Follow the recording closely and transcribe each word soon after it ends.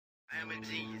I am a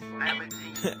genius. I am a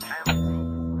genius.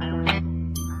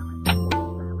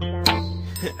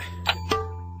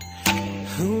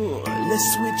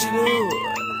 Let's switch it up.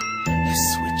 Let's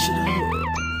switch it up.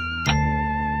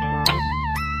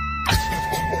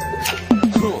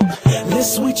 Let's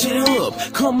switch it up.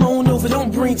 Come on over,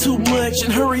 don't bring too much,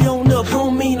 and hurry on up.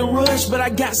 Don't mean to rush, but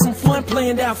I got some fun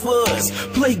planned out for us.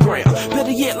 Playground, better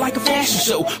yet, like a fashion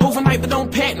show. Overnight, but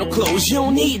don't pack no clothes. You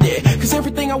don't need that, cause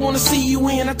everything I wanna see you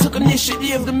in, I took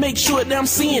initiative to make sure that I'm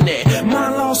seeing that.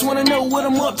 Mind lost, wanna know what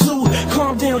I'm up to.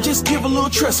 Calm down, just give a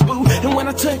little trust, boo. And when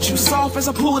I touch you soft as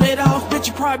I pull that off, bet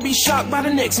you probably be shocked by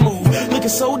the next move. Looking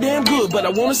so damn good, but I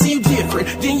wanna see you different.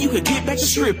 Then you could get back to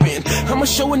stripping. I'ma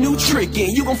show a new trick,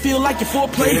 and you gon' feel like your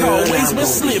foreplay always been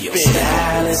slipping.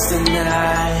 Stylist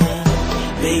tonight,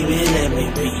 baby, let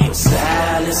me be your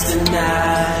stylist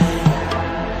tonight.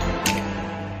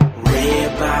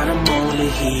 Red bottom, only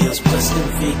heels, plus them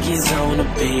figures on the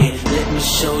bed. Let me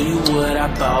show you what I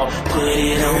bought. Put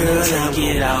it on and take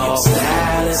it off.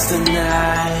 Stylist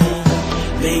tonight,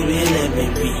 baby, let me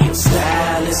be your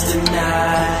stylist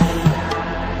tonight.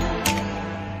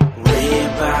 Red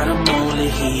bottom, only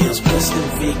heels, plus them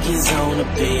figures on the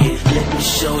bed. Let me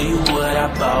show you what I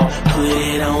bought. Put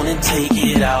it on and take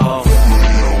it off. Let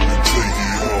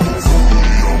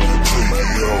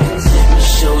me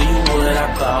show you what I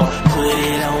bought. Put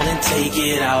it on and take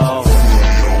it off.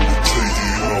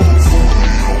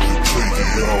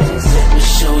 Let me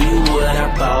show you what I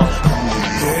bought.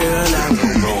 Girl, I'm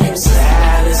gonna be your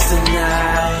stylist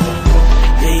tonight.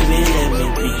 Baby, let me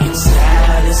be your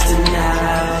stylist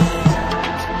tonight.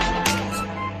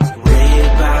 Red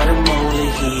bottom, only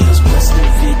heels, plus them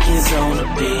figures on the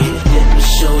bed. Let me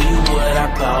show you what I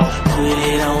bought. Put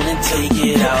it on and take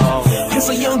it off. As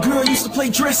a young girl used to play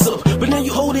dress up, but now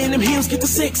you older and them heels get the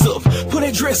sex up. Put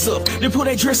that dress up, then put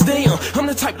that dress down. I'm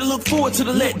the type to look forward to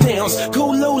the letdowns. Go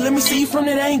low, let me see you from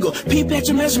that angle. Peep at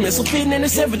your measurements, so fitting and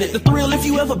it's evident. The thrill if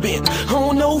you ever been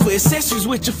on over, accessories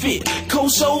with your fit.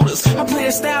 Cold shoulders, I play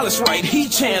that Stylist right,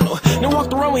 heat channel. Now walk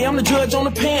the runway, I'm the judge on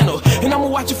the panel. And I'ma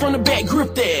watch it from the back,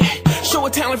 grip that. Show a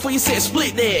talent for your set,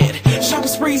 split that. Shopping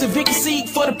sprees and Vicky seat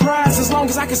for the prize. As long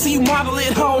as I can see you model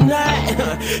it all night.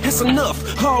 That's enough,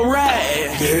 alright.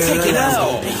 Girl, take it out. I'm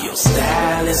gonna be your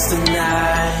stylist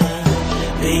tonight.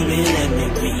 Baby, let me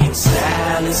be your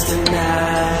stylist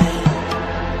tonight.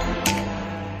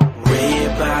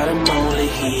 Red bottom, only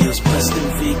heels, plus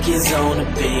them figures on the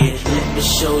bed. Let me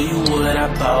show you what I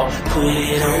bought. Put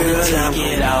it on and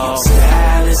take it off.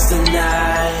 Stylist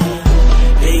tonight.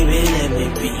 Baby, let me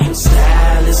be your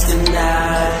stylist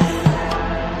tonight.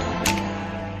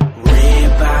 Red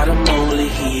bottom, only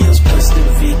heels, plus them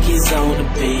figures on the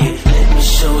bed. Let me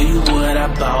show you what I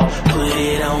bought. Put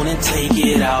it on and take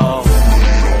it off.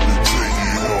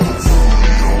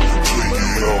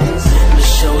 Let me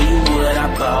show you what I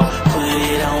bought. Put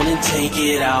it on and take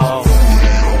it off.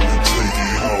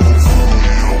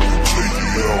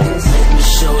 Let me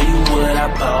show you what I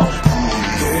bought.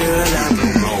 Girl, I'm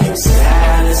gonna be your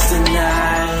stylist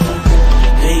tonight.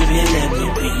 Baby, let me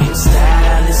be your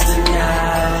stylist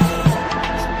tonight.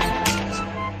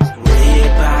 Red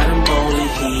bottom, only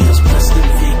heels, plus the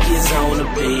figures on the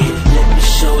bed. Let me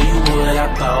show you what I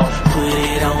bought. Put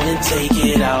it on and take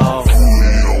it off.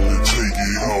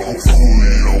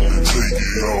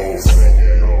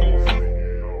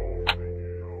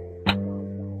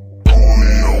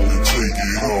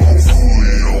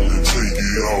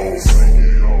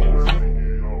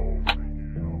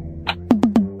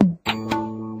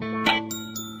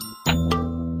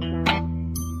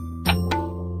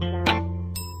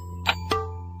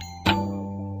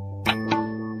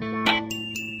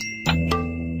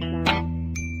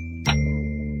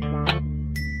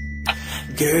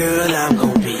 Girl, I'm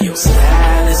gonna be your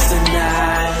stylist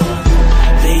tonight.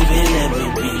 Baby, let me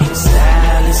be your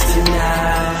stylist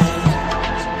tonight.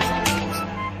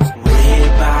 Red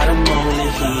bottom, only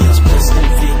heels, plus them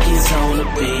figures on the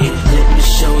bed. Let me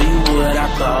show you what I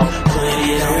bought. Put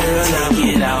it on and take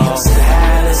it off.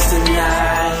 Stylist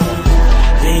tonight.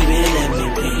 Baby, let me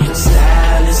be your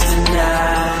stylist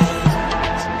tonight.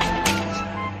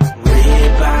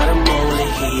 Red bottom, only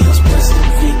heels, plus them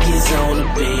figures on the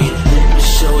bed.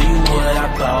 Show you what I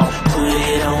bought. Put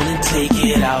it on and take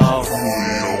it off.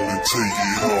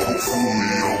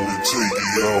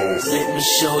 Let me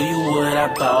show you what I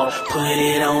bought. Put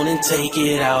it on and take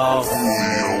it off.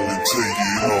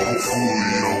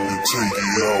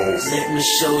 Let me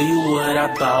show you what I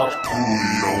bought. Put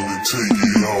it on and take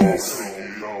it off.